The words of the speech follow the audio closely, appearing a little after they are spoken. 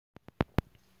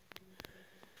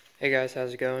Hey guys,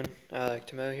 how's it going? I like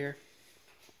to mow here.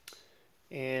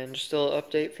 And just a little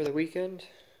update for the weekend.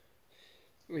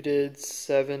 We did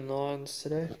 7 lawns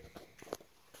today.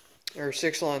 Or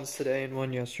 6 lawns today and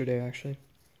 1 yesterday, actually.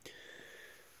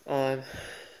 Um,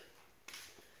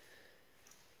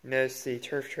 Notice the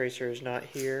turf tracer is not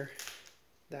here.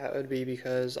 That would be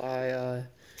because I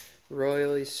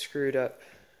royally screwed up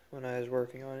when I was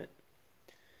working on it.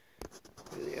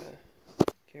 The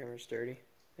camera's dirty.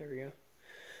 There we go.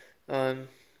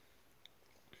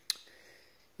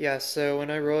 Yeah, so when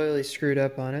I royally screwed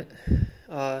up on it,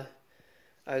 I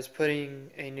was putting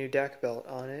a new deck belt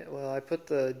on it. Well, I put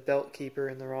the belt keeper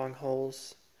in the wrong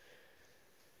holes,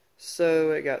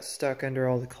 so it got stuck under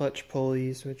all the clutch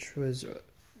pulleys, which was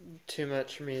too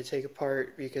much for me to take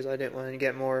apart because I didn't want to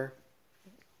get more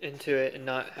into it and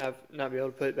not be able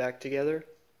to put it back together.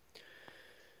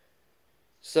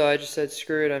 So I just said,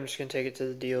 screw it, I'm just going to take it to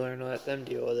the dealer and let them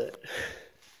deal with it.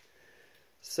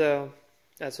 So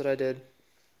that's what I did.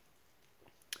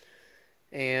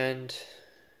 And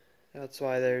that's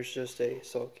why there's just a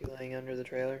sulky laying under the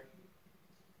trailer.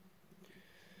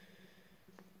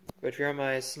 But if you're on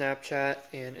my Snapchat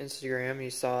and Instagram, you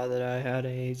saw that I had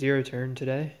a zero turn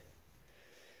today.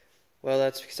 Well,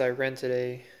 that's because I rented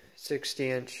a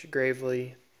 60-inch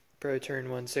Gravely Pro Turn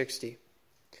 160.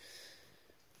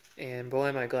 And boy,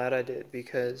 am I glad I did,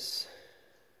 because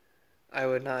I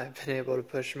would not have been able to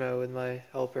push mow with my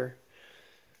helper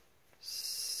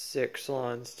 6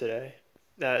 lawns today.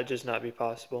 That would just not be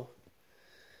possible.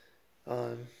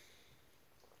 Yeah,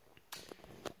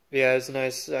 it was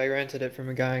nice. I rented it from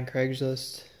a guy on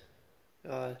Craigslist.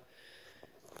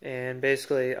 And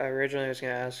basically, I originally was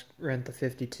going to rent the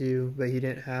 52, but he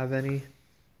didn't have any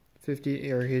 50,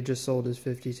 or he had just sold his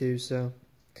 52, so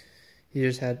he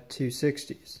just had two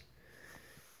 60s.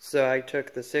 So I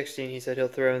took the 60, and he said he'll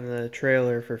throw in the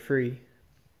trailer for free.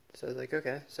 So I was like,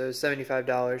 okay. So it was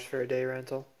 $75 for a day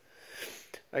rental.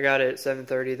 I got it at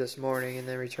 7:30 this morning, and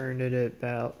then returned it at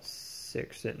about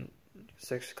 6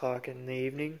 o'clock in the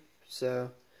evening.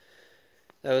 So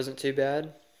that wasn't too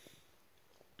bad.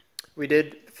 We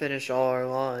did finish all our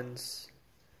lawns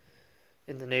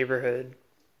in the neighborhood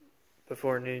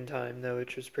before noontime, though,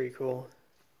 which was pretty cool.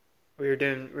 We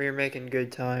were making good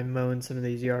time mowing some of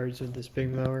these yards with this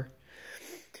big mower.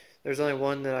 There's only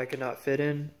one that I could not fit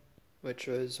in, which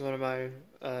was one of my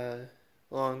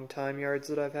long time yards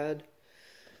that I've had.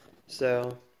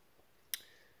 So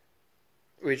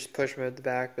we just push mowed the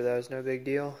back, but that was no big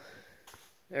deal.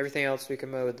 Everything else we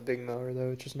can mow with the big mower, though,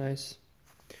 which is nice.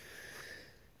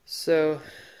 So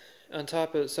on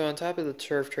top of the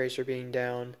turf tracer being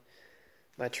down,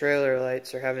 my trailer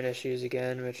lights are having issues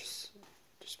again, which is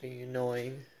just being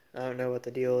annoying. I don't know what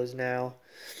the deal is now.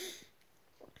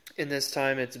 And this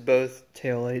time it's both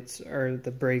tail lights, or the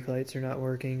brake lights are not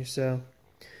working, so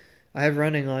I have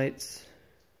running lights,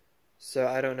 so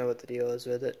I don't know what the deal is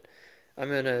with it. I'm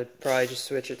going to probably just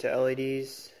switch it to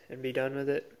LEDs and be done with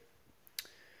it,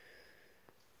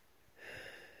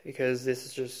 because this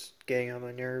is just getting on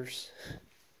my nerves.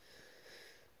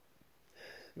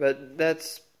 But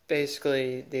that's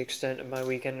basically the extent of my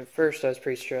weekend. At first I was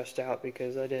pretty stressed out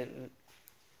because I didn't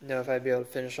know if I'd be able to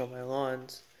finish all my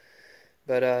lawns.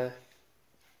 But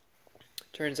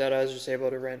turns out I was just able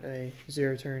to rent a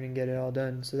zero turn and get it all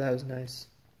done, so that was nice.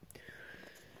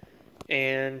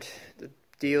 And the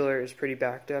dealer is pretty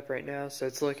backed up right now, so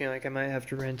it's looking like I might have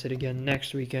to rent it again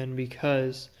next weekend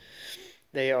because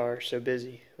they are so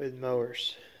busy with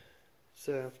mowers.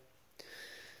 So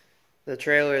the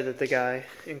trailer that the guy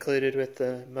included with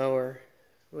the mower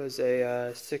was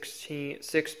a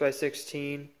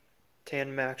 6x16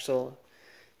 tandem axle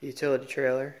utility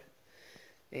trailer,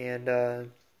 and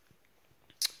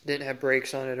didn't have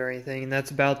brakes on it or anything. And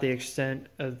that's about the extent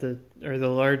of the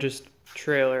largest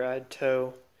trailer I'd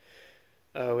tow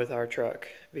with our truck,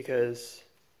 because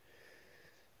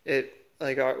we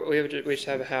just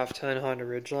have a half-ton Honda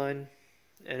Ridgeline,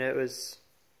 and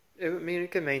it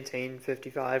could maintain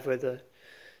 55 with a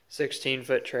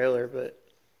 16-foot trailer, but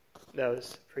that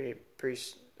was pretty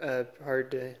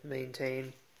hard to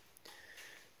maintain.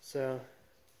 So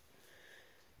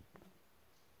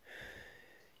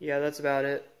yeah, that's about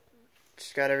it.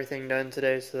 Just got everything done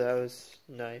today, so that was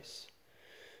nice.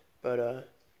 But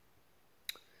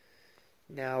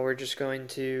now we're just going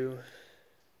to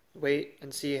wait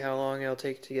and see how long it'll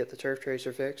take to get the turf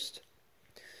tracer fixed.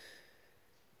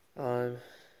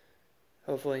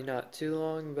 Hopefully not too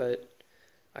long, but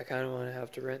I kind of want to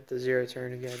have to rent the zero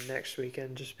turn again next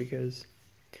weekend, just because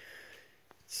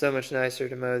it's so much nicer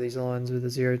to mow these lawns with a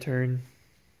zero turn,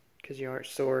 because you aren't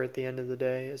sore at the end of the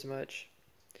day as much.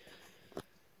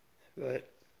 But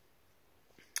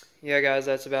yeah, guys,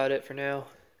 that's about it for now.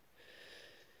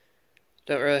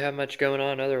 Don't really have much going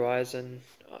on otherwise, and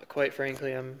quite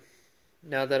frankly,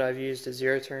 now that I've used a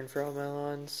zero turn for all my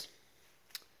lawns,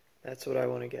 that's what I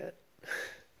want to get.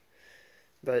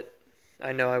 But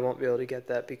I know I won't be able to get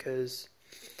that because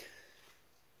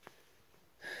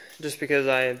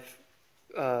I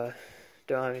don't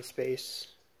have any space.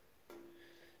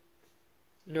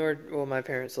 Nor will my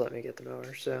parents let me get the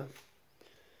mower, so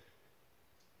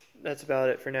that's about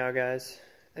it for now, guys.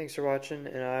 Thanks for watching,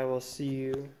 and I will see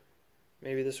you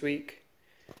maybe this week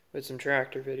with some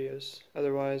tractor videos.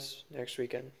 Otherwise, next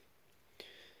weekend.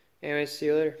 Anyways, see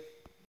you later.